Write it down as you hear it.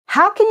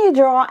How can you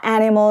draw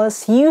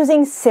animals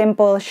using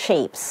simple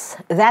shapes?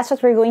 That's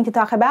what we're going to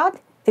talk about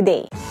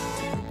today.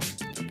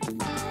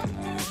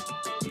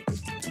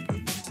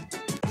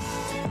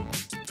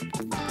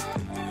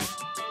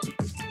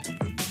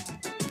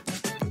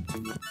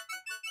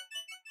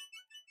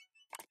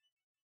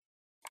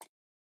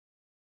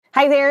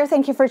 Hi there,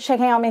 thank you for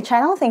checking out my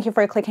channel. Thank you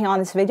for clicking on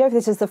this video. If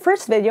this is the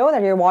first video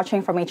that you're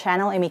watching from my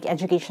channel, I make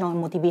educational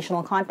and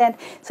motivational content.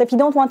 So if you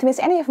don't want to miss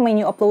any of my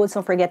new uploads,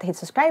 don't forget to hit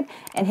subscribe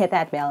and hit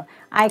that bell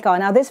icon.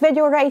 Now this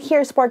video right here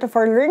is part of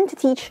our Learn to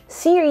Teach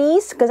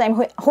series because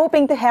I'm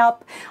hoping to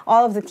help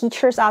all of the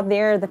teachers out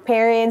there, the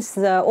parents,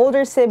 the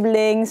older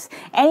siblings,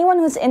 anyone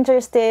who's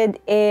interested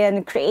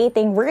in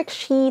creating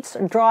worksheets,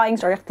 or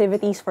drawings, or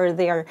activities for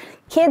their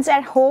kids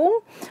at home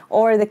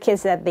or the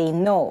kids that they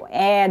know.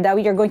 And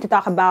we are going to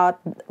talk about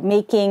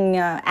making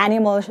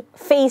animal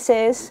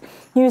faces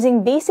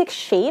using basic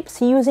shapes,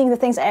 using the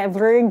things I've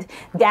learned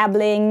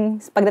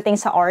dabbling pagdating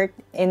sa art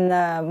in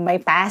my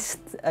past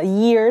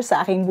years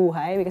sa aking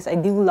buhay because I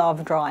do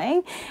love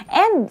drawing.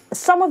 And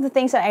some of the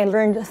things that I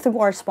learned through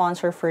our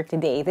sponsor for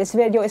today. This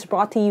video is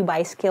brought to you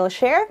by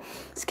Skillshare.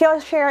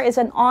 Skillshare is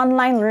an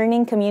online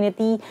learning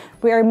community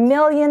where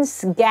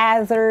millions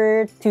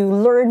gather to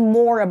learn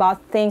more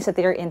about things that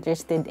they're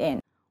interested in.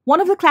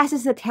 One of the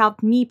classes that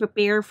helped me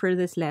prepare for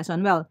this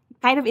lesson, well,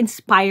 kind of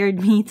inspired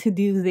me to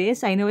do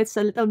this. I know it's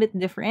a little bit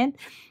different,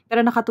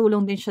 pero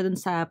nakatulong din siya dun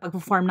sa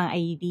pag-form ng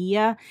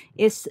idea,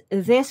 is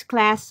this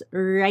class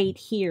right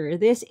here.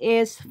 This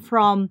is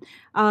from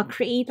a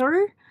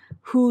creator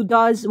who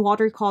does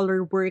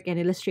watercolor work and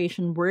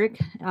illustration work.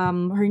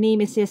 Her name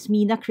is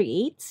Mina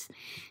Creates.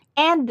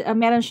 And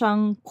meron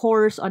siyang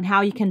course on how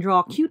you can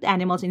draw cute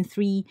animals in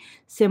 3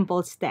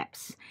 simple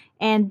steps.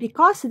 And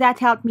because that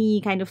helped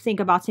me kind of think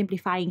about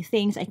simplifying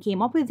things, I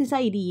came up with this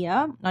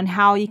idea on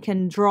how you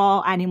can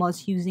draw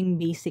animals using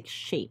basic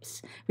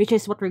shapes, which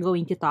is what we're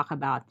going to talk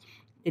about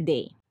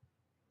today.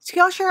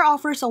 Skillshare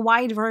offers a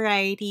wide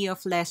variety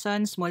of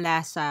lessons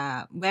mula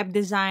sa web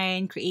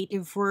design,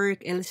 creative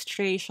work,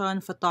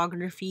 illustration,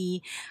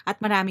 photography, at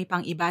marami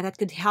pang iba that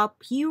could help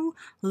you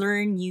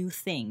learn new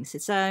things.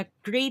 It's a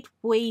great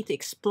way to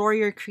explore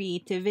your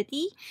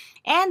creativity,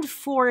 and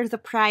for the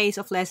price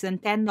of less than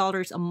 $10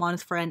 a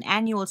month for an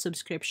annual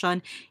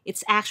subscription,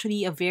 it's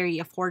actually a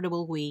very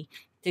affordable way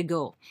to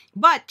go.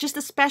 But just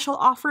a special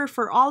offer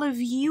for all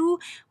of you,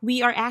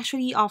 we are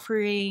actually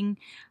offering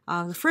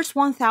the first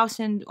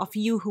 1,000 of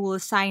you who will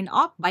sign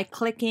up by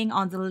clicking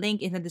on the link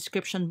in the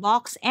description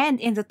box and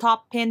in the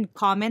top pinned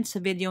comments sa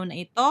video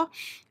na ito,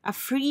 a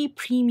free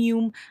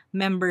premium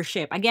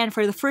membership. Again,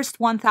 for the first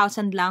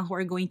 1,000 lang who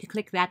are going to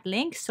click that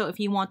link. So if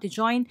you want to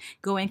join,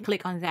 go and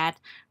click on that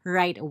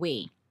right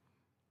away.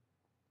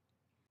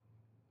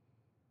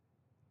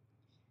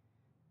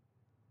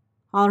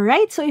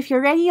 Alright, so if you're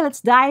ready,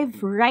 let's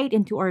dive right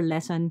into our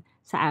lesson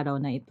sa araw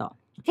na ito.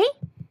 Okay?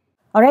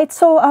 Alright,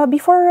 so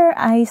before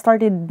I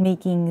started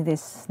making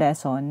this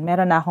lesson,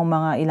 meron na akong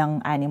mga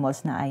ilang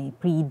animals na I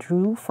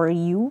pre-drew for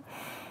you.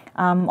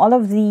 All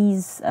of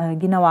these,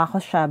 ginawa ko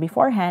siya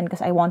beforehand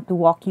because I want to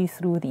walk you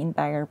through the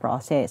entire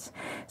process.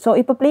 So,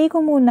 ipa-play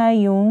ko muna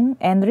yung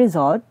end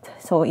result.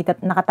 So,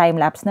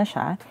 naka-time-lapse na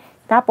siya.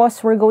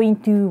 Tapos, we're going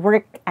to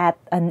work at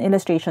an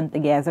illustration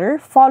together,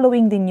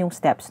 following din yung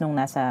steps nung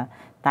nasa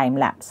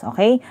time-lapse,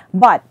 okay?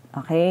 But,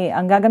 okay,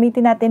 ang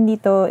gagamitin natin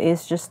dito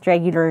is just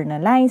regular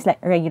na lines, like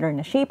regular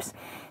na shapes,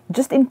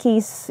 just in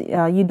case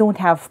you don't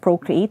have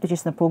Procreate, which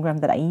is the program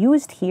that I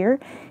used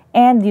here,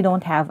 and you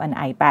don't have an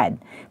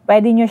iPad.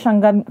 Pwede nyo siyang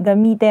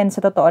gamitin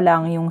sa totoo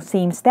lang yung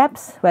same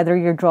steps, whether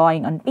you're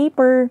drawing on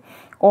paper,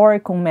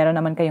 or kung meron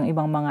naman kayong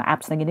ibang mga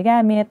apps na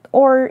ginagamit,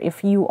 or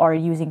if you are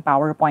using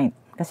PowerPoint,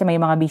 kasi may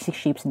mga basic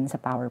shapes din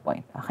sa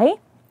PowerPoint, okay?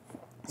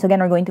 So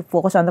again, we're going to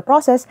focus on the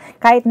process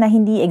kahit na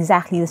hindi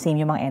exactly the same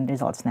yung mga end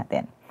results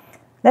natin.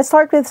 Let's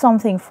start with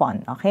something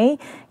fun,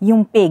 okay?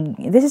 Yung pig.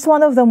 This is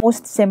one of the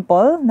most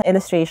simple na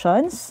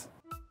illustrations.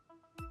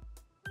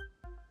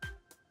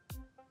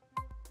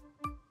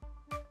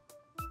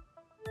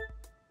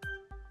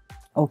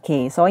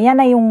 Okay, so yan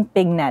na yung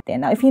pig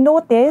natin. Now, if you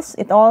notice,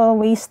 it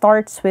always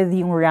starts with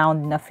yung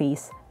round na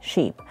face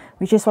shape,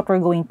 which is what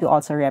we're going to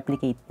also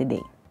replicate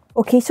today.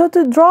 Okay, so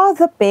to draw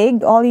the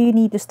pig, all you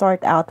need to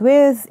start out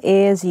with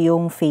is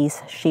yung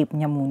face shape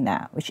niya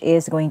muna, which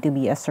is going to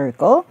be a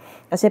circle,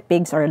 kasi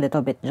pigs are a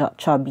little bit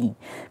chubby.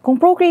 Kung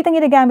Procreate ang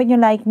ginagamit nyo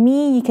like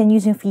me, you can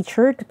use yung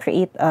feature to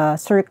create a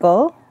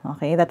circle.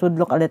 Okay, that would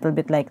look a little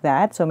bit like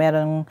that. So,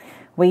 merong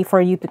way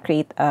for you to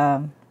create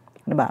a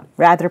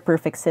rather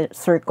perfect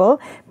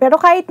circle.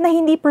 Pero kahit na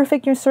hindi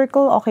perfect yung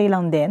circle, okay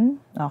lang din.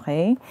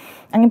 Okay?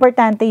 Ang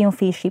importante, yung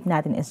face shape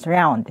natin is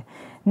round.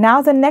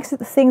 Now, the next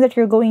thing that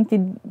you're going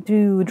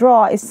to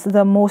draw is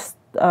the most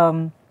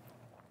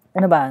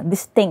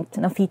distinct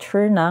na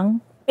feature ng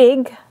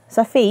pig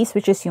sa face,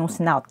 which is yung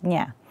snout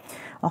niya.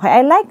 Okay,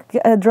 I like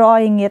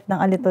drawing it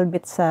ng a little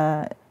bit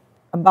sa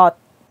about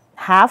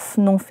half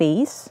nung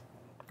face.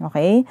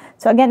 Okay,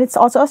 so again, it's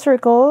also a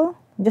circle,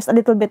 just a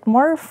little bit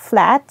more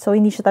flat. So,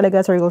 hindi siya talaga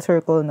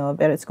circle-circle, no?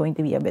 Pero it's going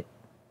to be a bit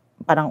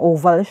parang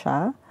oval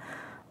siya.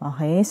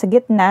 Okay, sa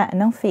gitna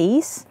ng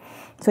face.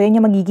 So, yan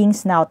yung magiging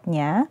snout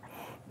niya.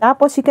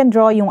 Tapos, you can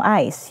draw yung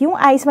eyes. Yung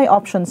eyes, may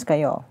options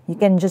kayo. You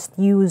can just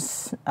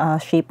use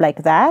a shape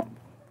like that.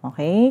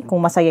 Okay,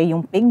 kung masaya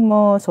yung pig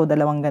mo, so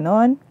dalawang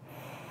ganon.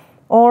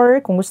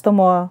 Or, kung gusto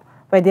mo,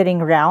 pwede ring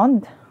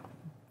round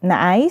na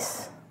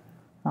eyes.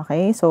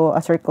 Okay, so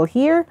a circle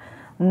here,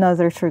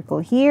 another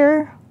circle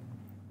here.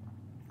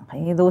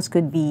 Okay, those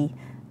could be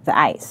the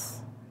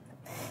eyes.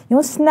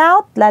 Yung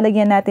snout,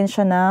 lalagyan natin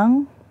siya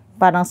ng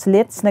parang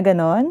slits na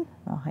ganon.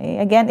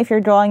 Okay, again, if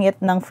you're drawing it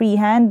ng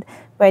freehand,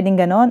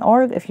 pwedeng ganon.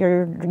 Or if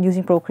you're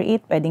using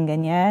Procreate, pwedeng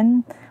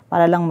ganyan.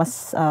 Para lang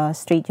mas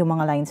straight yung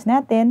mga lines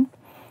natin.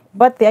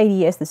 But the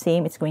idea is the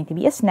same. It's going to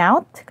be a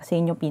snout kasi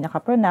yun yung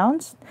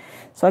pinaka-pronounced.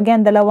 So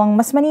again, dalawang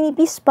mas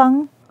maninipis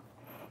pang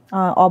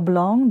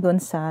oblong dun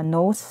sa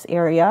nose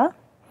area.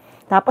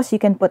 Tapos you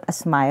can put a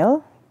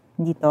smile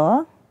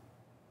dito.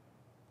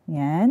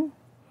 Yan.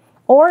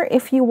 Or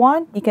if you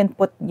want, you can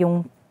put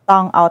yung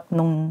tongue out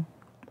nung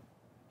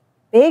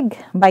pig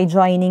by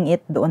joining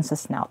it doon sa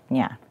snout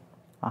niya.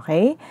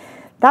 Okay?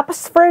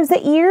 Tapos for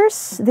the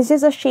ears, this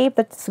is a shape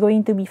that's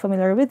going to be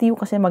familiar with you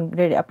kasi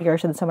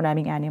mag-reappear siya sa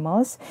maraming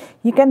animals.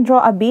 You can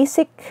draw a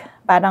basic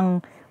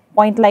parang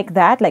point like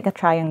that, like a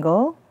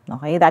triangle.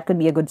 Okay? That could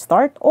be a good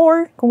start.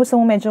 Or kung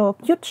gusto mo medyo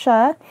cute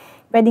siya,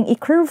 pwedeng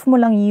i-curve mo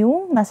lang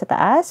yung nasa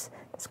taas,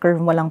 tapos curve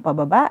mo lang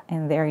pababa,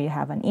 and there you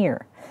have an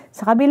ear.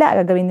 Sa kabila,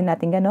 gagawin din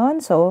natin ganon.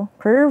 So,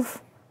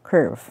 curve,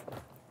 curve.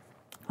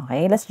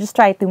 Okay, let's just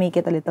try to make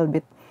it a little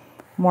bit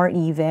more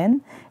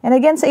even. And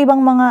again, sa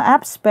ibang mga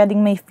apps,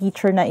 pwedeng may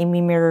feature na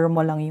i-mirror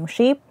mo lang yung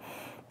shape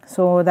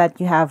so that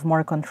you have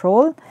more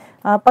control.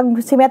 Pag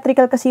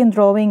symmetrical kasi yung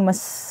drawing,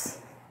 mas,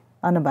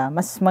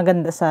 mas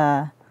maganda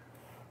sa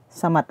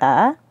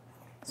mata.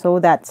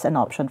 So, that's an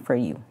option for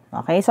you.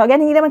 Okay, so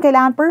again, hindi naman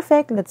kailangan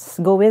perfect. Let's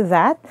go with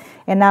that.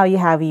 And now, you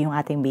have yung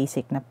ating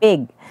basic na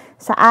pig.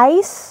 Sa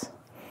eyes,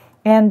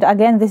 and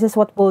again, this is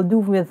what we'll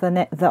do with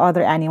the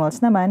other animals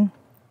naman.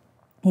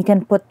 You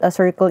can put a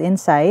circle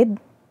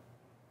inside.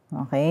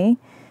 Okay?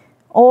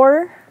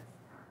 Or,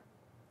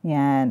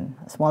 yan,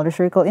 a smaller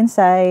circle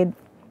inside.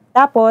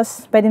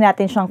 Tapos, pwede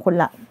natin siyang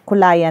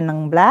kulayan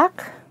ng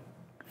black.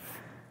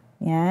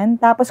 Yan.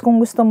 Tapos,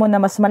 kung gusto mo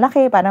na mas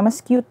malaki, para mas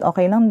cute,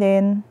 okay lang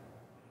din.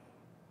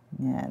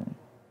 Yan.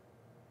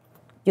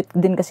 Cute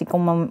din kasi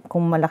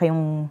kung malaki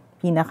yung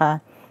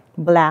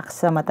pinaka-black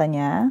sa mata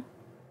niya.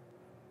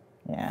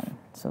 Yan.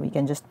 So, we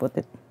can just put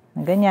it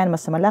na ganyan,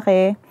 mas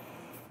malaki.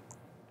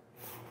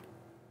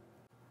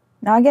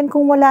 Now, again,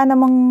 kung wala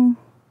namang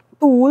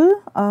tool,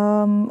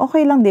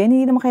 okay lang din.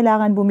 Hindi naman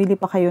kailangan bumili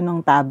pa kayo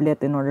ng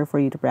tablet in order for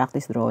you to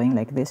practice drawing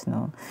like this,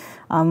 no?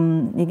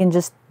 You can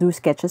just do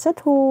sketches at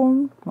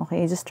home.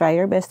 Okay, just try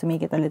your best to make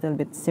it a little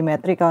bit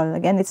symmetrical.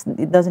 Again,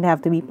 it doesn't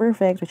have to be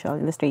perfect, which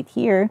I'll illustrate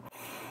here.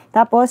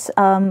 Tapos,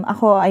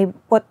 I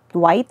put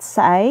white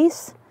sa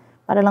eyes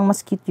para lang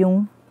mas cute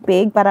yung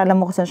pig, para alam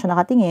mo kung saan siya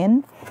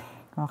nakatingin.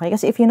 Okay,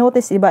 kasi if you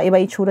notice,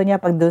 iba-iba itsura niya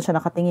pag doon siya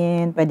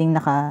nakatingin,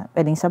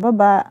 pwedeng sa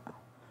baba.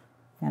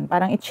 Yan,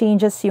 parang it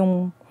changes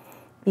yung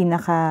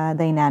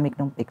pinaka-dynamic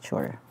ng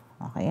picture.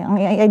 Okay?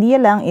 Ang idea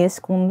lang is,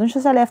 kung dun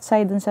siya sa left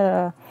side, dun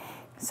sa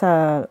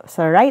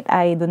right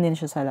eye, dun din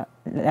siya sa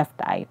left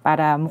eye.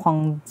 Para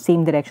mukhang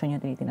same direction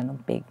yung tinitingnan ng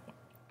pig.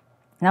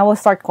 Now, we'll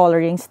start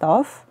coloring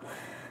stuff.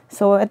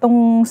 So,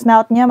 itong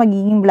snout niya,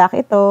 magiging black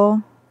ito.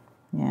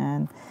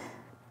 Yan.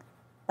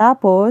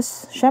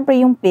 Tapos, syempre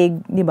yung pig,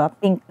 di ba?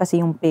 Pink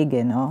kasi yung pig,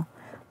 no?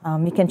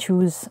 You can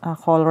choose a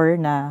color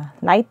na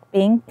light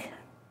pink.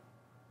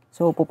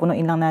 So,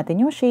 pupunuin lang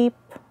natin yung shape.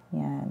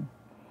 Yan.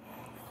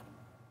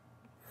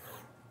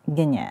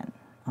 Ganyan.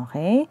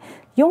 Okay?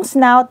 Yung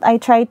snout,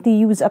 I try to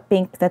use a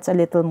pink that's a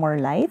little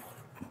more light.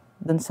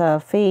 Dun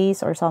sa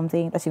face or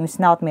something. Tapos yung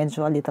snout,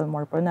 medyo a little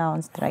more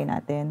pronounced. Try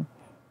natin.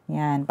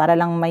 Yan. Para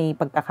lang may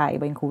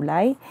pagkakaiba yung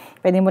kulay.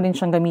 Pwede mo rin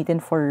siyang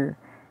gamitin for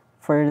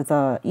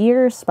the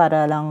ears.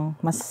 Para lang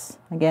mas,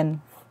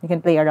 again, you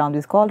can play around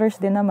with colors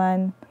din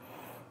naman.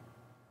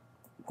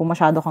 Kung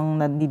masyado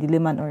kang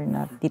nadidiliman or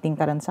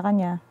natitingkaran sa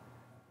kanya.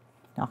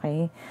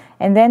 Okay?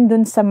 And then,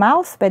 dun sa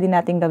mouth, pwede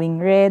natin gawing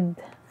red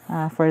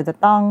for the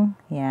tongue.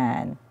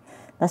 Yan.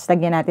 Tapos,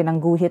 lagyan natin ng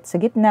guhit sa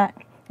gitna.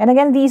 And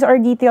again, these are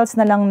details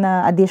na lang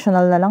na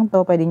additional na lang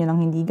to. Pwede nyo lang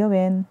hindi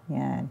gawin.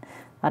 Yan.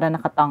 Para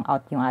naka-tongue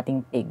out yung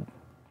ating pig.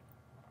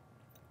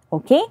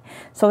 Okay?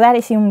 So, that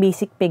is yung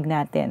basic pig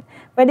natin.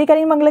 Pwede ka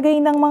rin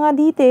maglagay ng mga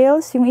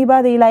details. Yung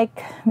iba, they like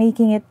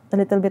making it a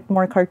little bit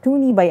more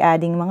cartoony by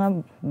adding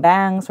mga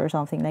bangs or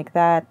something like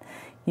that.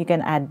 You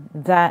can add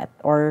that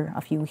or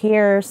a few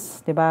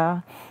hairs,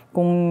 diba?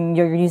 Kung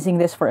you're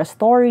using this for a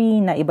story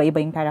na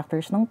iba-iba yung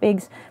characters ng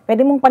pigs,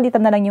 pwede mong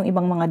palitan na lang yung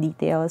ibang mga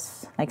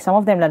details. Like some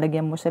of them,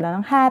 lalagyan mo sila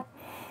ng hat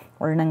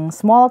or ng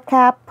small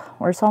cap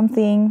or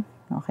something.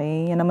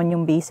 Okay? Yan naman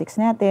yung basics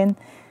natin.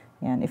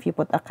 Yan. If you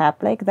put a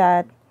cap like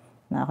that,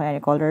 na kaya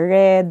color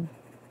red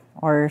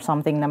or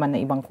something naman na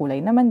ibang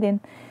kulay naman din.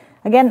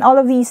 Again, all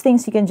of these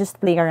things you can just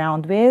play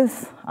around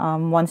with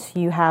once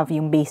you have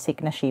yung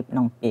basic na shape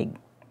ng pig.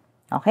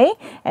 Okay?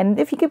 And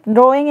if you keep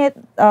drawing it,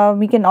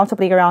 we can also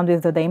play around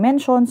with the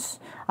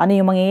dimensions. Ano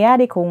yung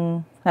mangyayari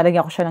kung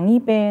nalagyan ko siya ng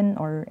ngipin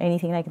or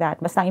anything like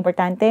that. Basta ang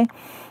importante,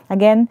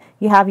 again,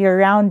 you have your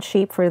round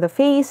shape for the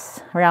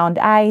face,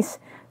 round eyes,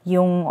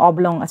 yung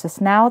oblong as a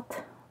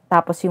snout,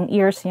 tapos yung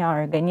ears niya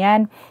or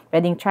ganyan,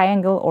 pwedeng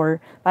triangle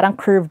or parang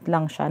curved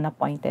lang siya na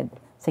pointed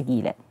sa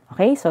gilid.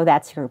 Okay? So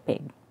that's your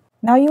pig.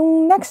 Now,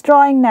 yung next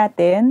drawing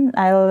natin,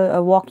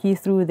 I'll walk you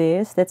through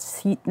this.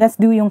 Let's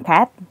do yung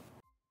cat.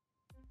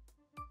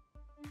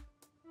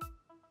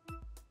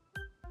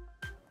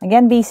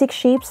 Again, basic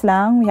shapes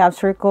lang. We have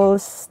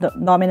circles,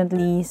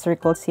 dominantly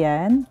circles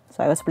yan.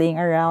 So I was playing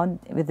around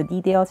with the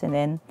details and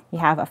then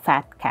you have a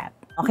fat cat.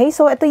 Okay,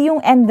 so ito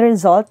yung end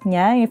result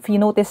niya. If you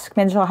notice,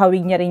 medyo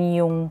hawig niya rin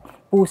yung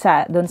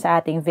pusa doon sa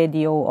ating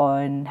video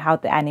on how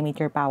to animate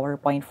your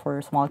PowerPoint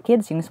for small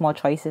kids. Yung small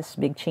choices,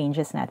 big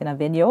changes natin na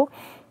video.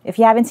 If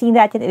you haven't seen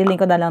that yet,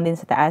 ililink ko na lang din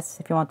sa taas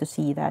if you want to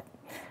see that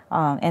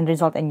end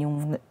result and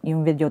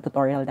yung video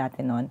tutorial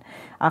natin nun.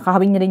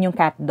 Kahawig niya rin yung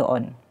cat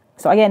doon.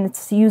 So again,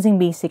 it's using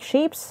basic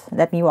shapes.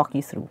 Let me walk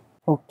you through.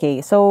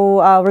 Okay,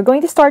 so we're going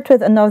to start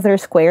with another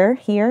square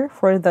here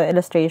for the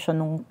illustration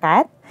ng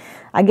cat.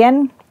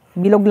 Again,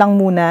 bilog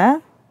lang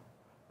muna.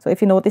 So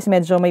if you notice,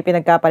 medyo may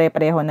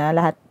pinagkapare-pareho na.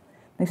 Lahat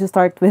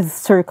nag-start with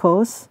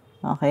circles.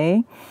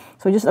 Okay,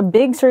 so just a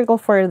big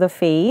circle for the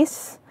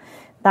face.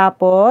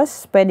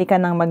 Tapos, pwede ka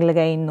nang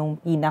maglagay nung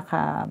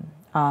pinaka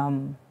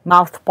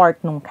mouth part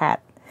ng cat.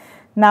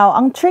 Now,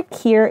 ang trick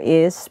here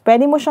is,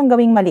 pwede mo siyang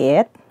gawing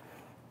maliit.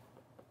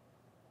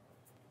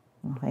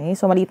 Okay,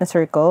 so maliit na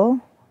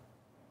circle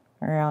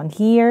around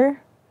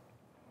here.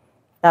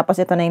 Tapos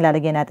ito na yung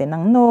lalagyan natin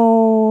ng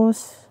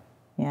nose.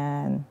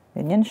 Yan,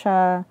 ganyan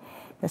siya.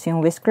 Tapos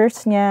yung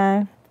whiskers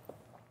niya.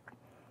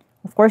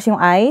 Of course, yung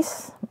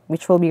eyes,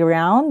 which will be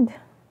round.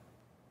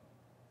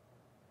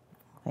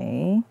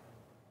 Okay.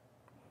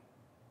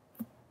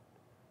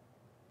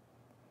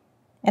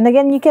 And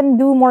again, you can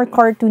do more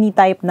cartoony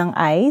type ng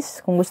eyes.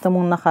 Kung gusto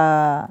mong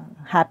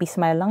naka-happy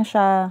smile lang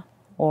siya.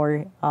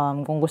 Or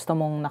kung gusto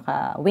mong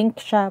naka-wink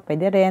siya,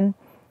 pwede rin.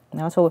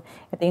 No? So,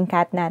 ito yung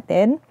cat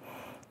natin.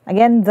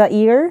 Again, the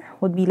ear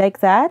would be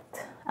like that.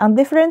 Ang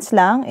difference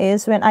lang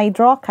is when I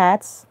draw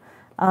cats,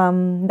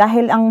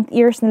 dahil ang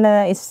ears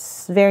nila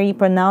is very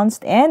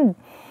pronounced and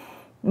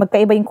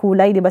magkaiba yung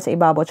kulay, di ba, sa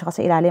ibabaw tsaka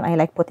sa ilalim, I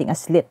like putting a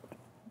slit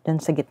dun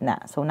sa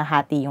gitna. So,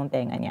 nahati yung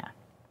tenga niya.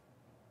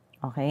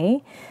 Okay?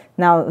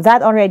 Now,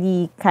 that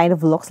already kind of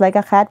looks like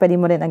a cat. Pwede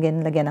mo rin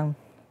again lagyan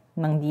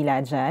ng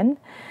dila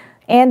dyan.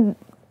 And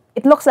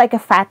it looks like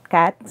a fat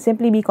cat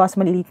simply because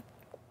maliliit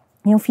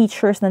yung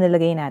features na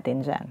nilagay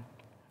natin dyan.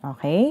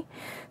 Okay?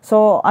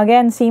 So,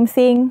 again, same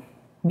thing.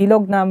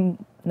 Bilog na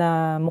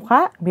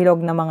mukha,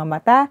 bilog na mga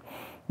mata,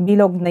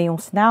 bilog na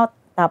yung snout.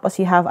 Tapos,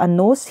 you have a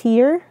nose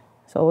here.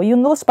 So,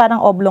 yung nose parang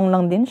oblong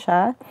lang din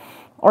siya.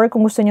 Or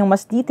kung gusto nyo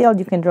mas detailed,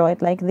 you can draw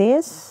it like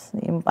this.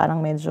 Yung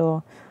parang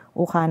medyo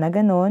ukha na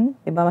ganun.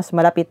 Diba? Mas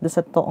malapit doon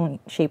sa toong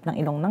shape ng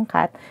ilong ng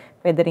cat.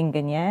 Pwede rin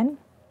ganyan.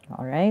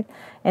 Alright?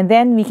 And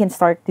then, we can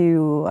start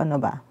to,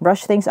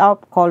 brush things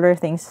up, color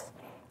things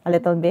a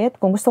little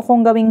bit. Kung gusto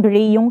kong gawing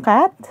gray yung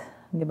cat,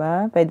 di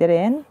ba? Pwede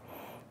rin.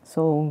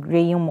 So,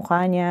 gray yung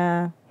mukha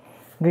niya.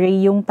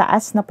 Gray yung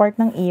taas na part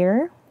ng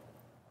ear.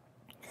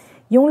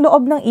 Yung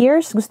loob ng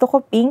ears, gusto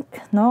ko pink,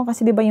 no?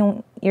 Kasi di ba yung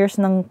ears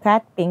ng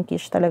cat,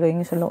 pinkish talaga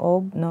yung sa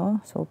loob,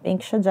 no? So,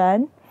 pink siya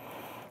dyan.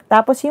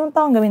 Tapos, yung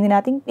tongue, gawin din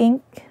natin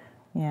pink.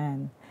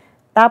 Yan.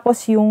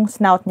 Tapos, yung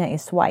snout niya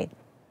is white.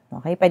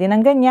 Okay, pwede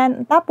nang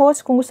ganyan.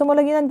 Tapos, kung gusto mo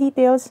lagyan ng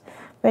details,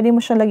 pwede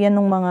mo siya lagyan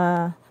ng mga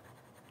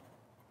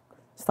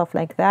stuff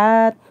like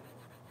that.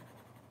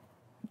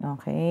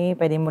 Okay,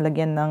 pwede mo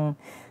lagyan ng,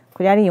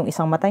 kunyari, yung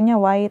isang mata niya,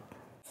 white.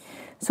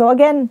 So,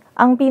 again,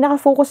 ang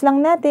pinaka-focus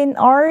lang natin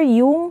are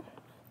yung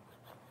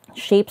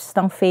shapes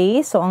ng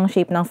face. So, ang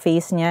shape ng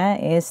face niya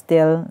is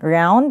still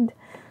round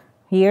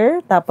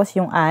here. Tapos,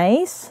 yung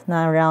eyes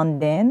na round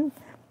din.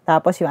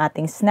 Tapos, yung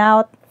ating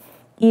snout,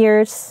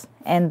 ears,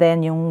 and then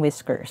yung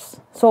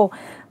whiskers. So,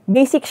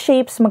 basic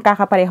shapes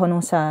magkakapareho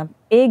nung sa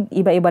pig,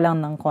 iba-iba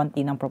lang ng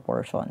konti ng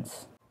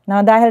proportions.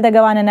 Now, dahil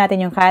nagawa na natin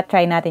yung cat,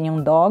 try natin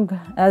yung dog.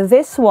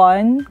 This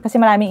one, kasi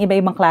maraming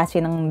iba-ibang klase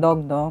ng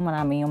dog, no?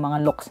 Maraming yung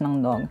mga looks ng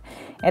dog.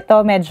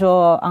 Ito,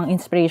 medyo, ang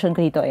inspiration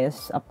ko dito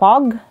is a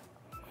pug.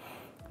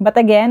 But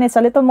again, it's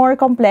a little more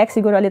complex,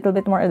 siguro a little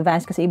bit more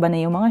advanced kasi iba na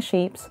yung mga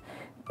shapes.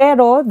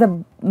 Pero, the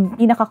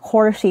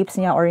pinaka-core shapes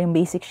niya or yung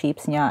basic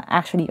shapes niya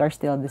actually are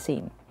still the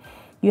same.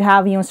 You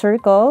have yung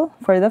circle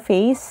for the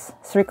face,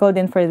 circle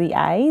din for the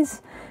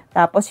eyes.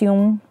 Tapos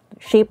yung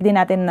shape din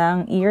natin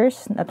ng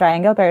ears na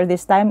triangle, pero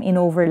this time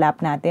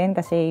in-overlap natin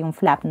kasi yung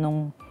flap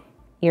ng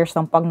ears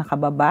ng pag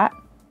nakababa.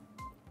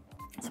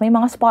 So may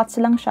mga spots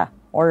lang siya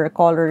or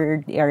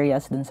colored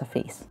areas dun sa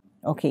face.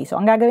 Okay, so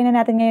ang gagawin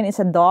na natin ngayon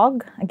is a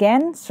dog.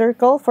 Again,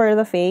 circle for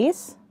the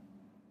face.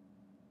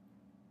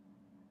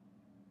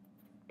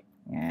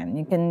 Yan,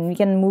 we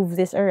can move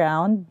this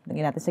around.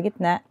 Lagyan natin sa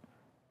gitna.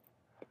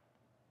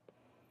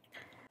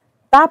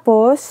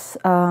 Tapos,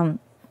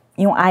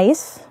 yung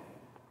eyes.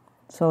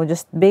 So,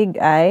 just big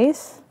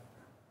eyes.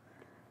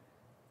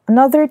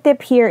 Another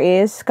tip here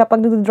is,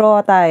 kapag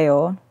nag-draw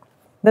tayo,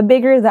 the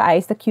bigger the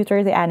eyes, the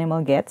cuter the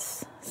animal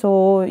gets.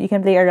 So, you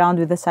can play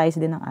around with the size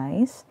din ng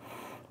eyes.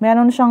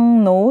 Meron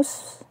siyang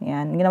nose.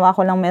 Yan. Ginawa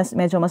ko lang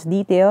medyo mas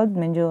detailed.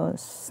 Medyo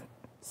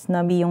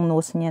snubby yung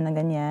nose niya na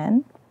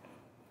ganyan.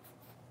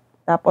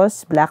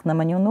 Tapos, black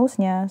naman yung nose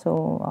niya.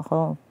 So,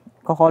 ako,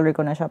 ko-color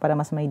ko na siya para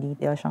mas may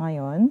detail siya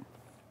ngayon.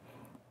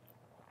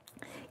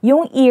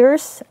 Yung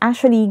ears,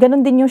 actually,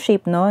 ganun din yung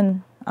shape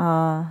nun.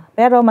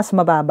 Pero mas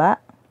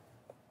mababa.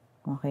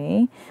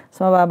 Okay?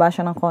 So, mababa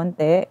siya ng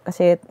konti.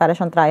 Kasi para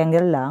siyang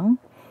triangle lang.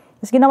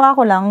 Tapos, ginawa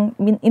ko lang,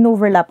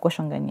 in-overlap ko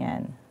siyang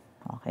ganyan.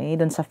 Okay?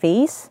 Doon sa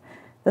face.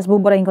 Tapos,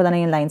 buburahin ko na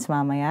yung lines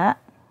mamaya.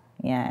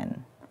 Yan.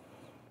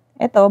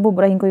 Ito,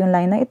 buburahin ko yung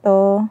line na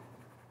ito.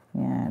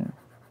 Yan.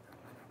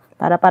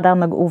 Para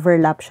parang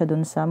nag-overlap siya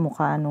doon sa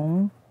mukha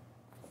nung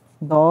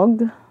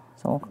dog.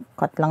 So,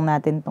 cut lang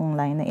natin tong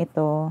line na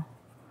ito.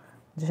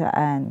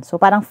 Diyan. So,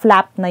 parang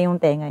flap na yung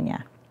tenga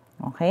niya.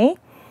 Okay?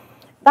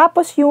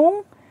 Tapos,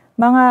 yung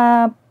mga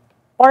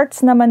parts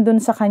naman dun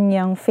sa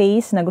kanyang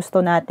face na gusto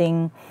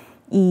nating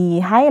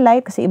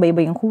i-highlight kasi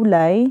iba-iba yung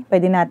kulay,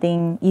 pwede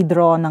nating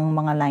i-draw ng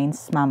mga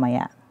lines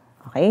mamaya.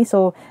 Okay?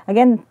 So,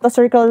 again, the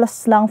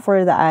circles lang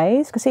for the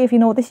eyes. Kasi if you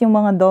notice yung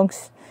mga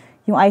dogs,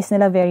 yung eyes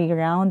nila very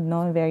round,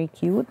 no? Very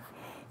cute.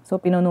 So,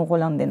 pinuno ko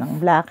lang din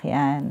ng black.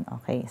 Yan.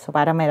 Okay. So,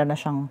 para meron na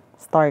siyang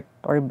start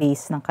or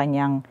base ng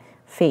kanyang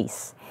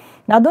face.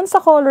 Now, dun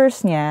sa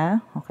colors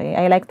niya, okay,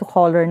 I like to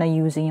color na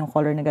using yung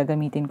color na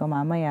gagamitin ko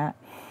mamaya.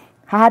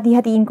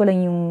 Hahati-hatiin ko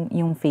lang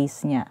yung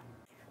face niya.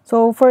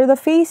 So, for the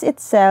face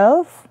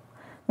itself,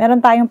 meron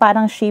tayong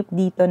parang shape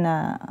dito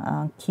na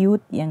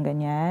cute. Yan,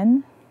 ganyan.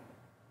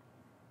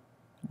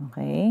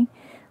 Okay.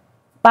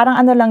 Parang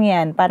ano lang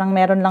yan. Parang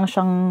meron lang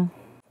siyang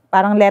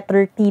parang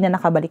letter T na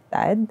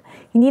nakabaliktad.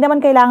 Hindi naman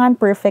kailangan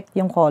perfect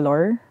yung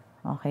color.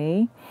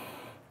 Okay.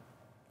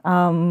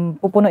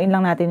 Pupunuin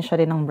lang natin siya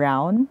rin ng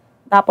brown.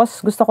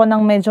 Tapos, gusto ko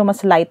ng medyo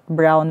mas light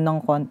brown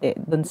ng konti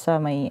dun sa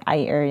may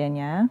eye area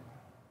niya.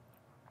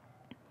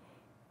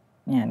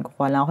 Yan,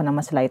 kukuha lang ako ng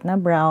mas light na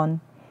brown.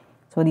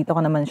 So, dito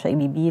ko naman siya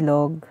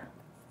ibibilog.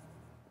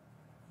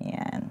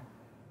 Yan.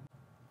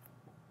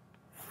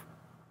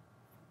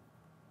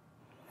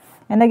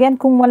 And again,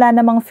 kung wala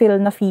namang fill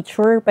na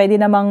feature, pwede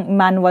namang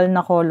manual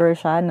na color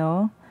siya,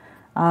 no?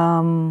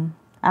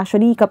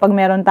 Actually, kapag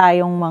meron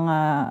tayong mga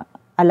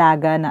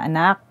alaga na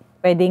anak,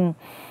 pwedeng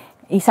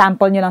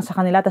i-sample nyo lang sa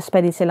kanila, tapos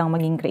pwede silang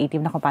maging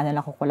creative na kung paano lang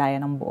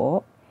kukulayan ng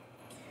buo.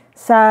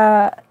 Sa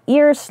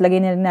ears,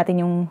 lagyan natin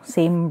yung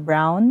same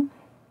brown.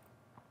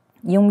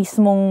 Yung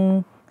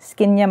mismong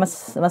skin niya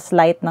mas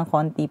light ng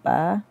konti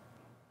pa.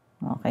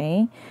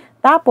 Okay?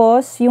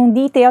 Tapos, yung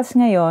details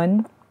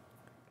ngayon,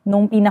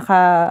 nung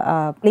pinaka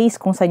place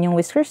kung saan yung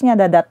whiskers niya,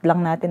 dadot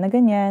lang natin na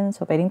ganyan.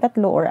 So, pwedeng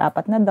 3 or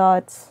 4 na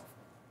dots.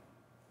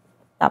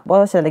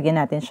 Tapos,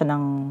 lalagyan natin siya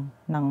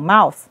ng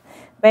mouth.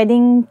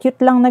 Pwedeng cute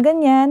lang na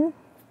ganyan.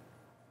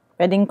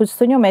 Pwedeng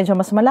gusto nyo medyo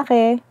mas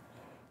malaki.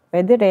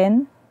 Pwede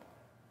rin.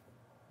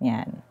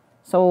 Yan.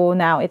 So,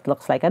 now it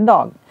looks like a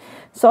dog.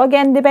 So,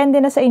 again,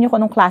 depende na sa inyo kung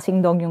anong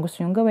klaseng dog yung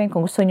gusto nyo gawin.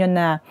 Kung gusto nyo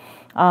na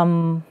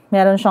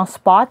meron siyang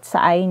spot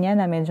sa eye niya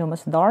na medyo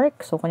mas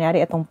dark. So,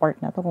 kunyari, itong part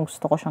na to, kung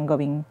gusto ko siyang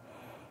gawing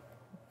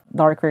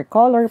darker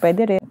color,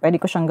 pwede rin.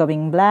 Pwede ko siyang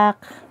gawing black.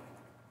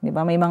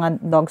 Diba? May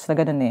mga dogs na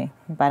ganun eh.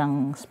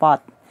 Parang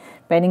spot.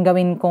 Pwedeng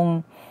gawin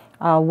kong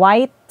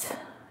white,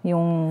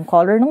 yung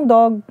color ng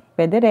dog.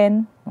 Pwede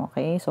rin.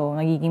 Okay? So,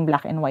 nagiging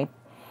black and white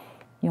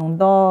yung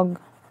dog.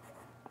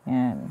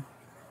 Yan.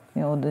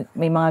 You know,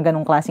 may mga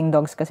ganong klaseng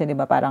dogs kasi,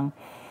 diba? Parang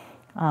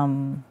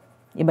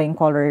iba yung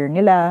color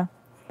nila.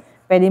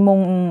 Pwede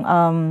mong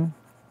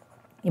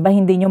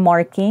ibahin din yung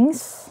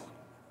markings.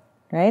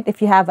 Right?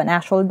 If you have an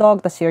actual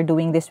dog, tas you're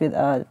doing this with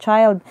a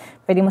child,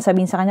 pwede mo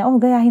sabihin sa kanya,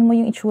 oh, gayahin mo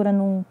yung itsura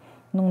nung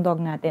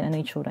dog natin. Ano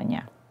itsura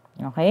niya?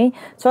 Okay?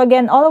 So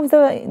again, all of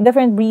the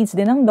different breeds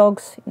din ng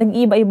dogs,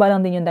 nag-iba-iba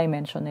lang din yung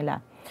dimension nila.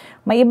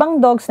 May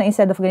ibang dogs na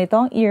instead of ganito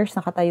ang ears,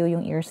 nakatayo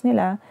yung ears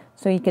nila.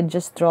 So you can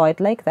just draw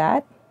it like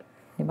that.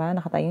 Diba?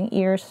 Nakatayo yung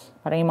ears.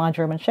 Parang yung mga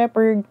German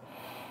Shepherd.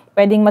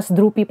 Pwedeng mas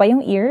droopy pa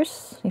yung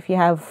ears. If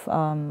you have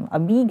a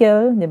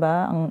beagle,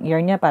 diba? Ang ear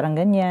niya parang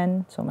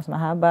ganyan. So mas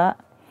mahaba.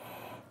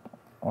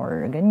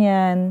 Or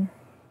ganyan.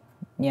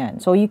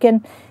 Yan. So you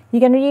can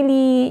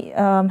really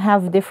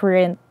have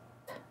different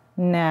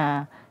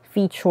na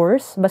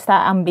features.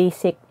 Basta ang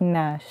basic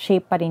na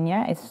shape pa rin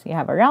niya is you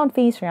have a round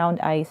face, round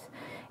eyes,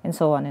 and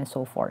so on and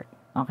so forth.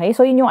 Okay?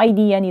 So yun yung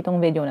idea nitong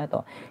video na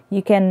to.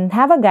 You can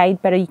have a guide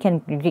pero you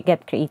can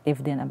get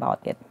creative din about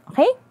it.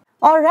 Okay?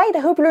 Alright, I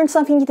hope you learned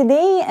something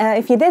today.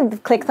 If you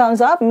did, click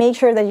thumbs up. Make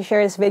sure that you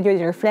share this video with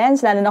your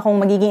friends, lalo na kung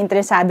magiging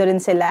interesado rin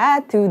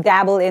sila to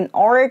dabble in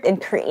art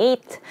and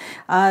create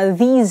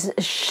these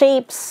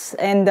shapes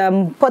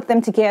and put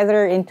them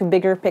together into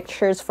bigger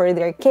pictures for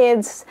their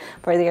kids,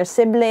 for their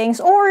siblings,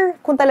 or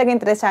kung talaga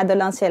interesado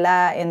lang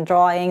sila in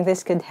drawing,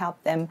 this could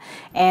help them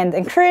and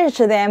encourage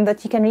them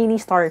that you can really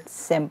start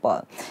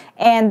simple.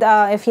 And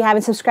if you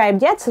haven't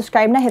subscribed yet,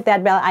 subscribe na, hit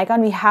that bell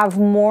icon. We have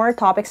more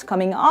topics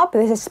coming up.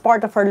 This is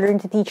part of our Learn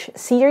to Teach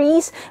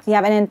series. We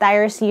have an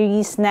entire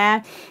series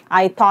na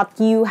I taught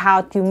you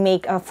how to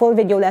make a full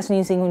video lesson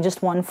using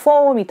just one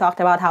phone. We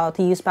talked about how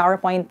to use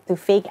PowerPoint to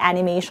fake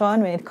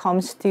animation when it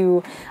comes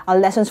to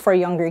lessons for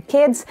younger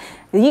kids.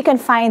 You can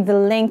find the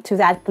link to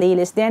that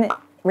playlist then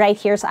right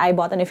here's the I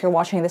button if you're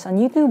watching this on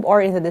YouTube,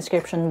 or in the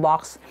description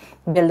box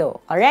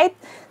below. Alright?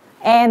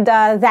 And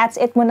that's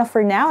it muna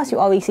for now. As you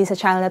always see sa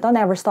channel na to,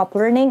 never stop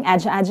learning.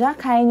 Adja,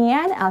 kaya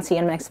niyan. I'll see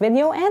you in the next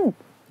video, and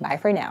bye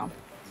for now.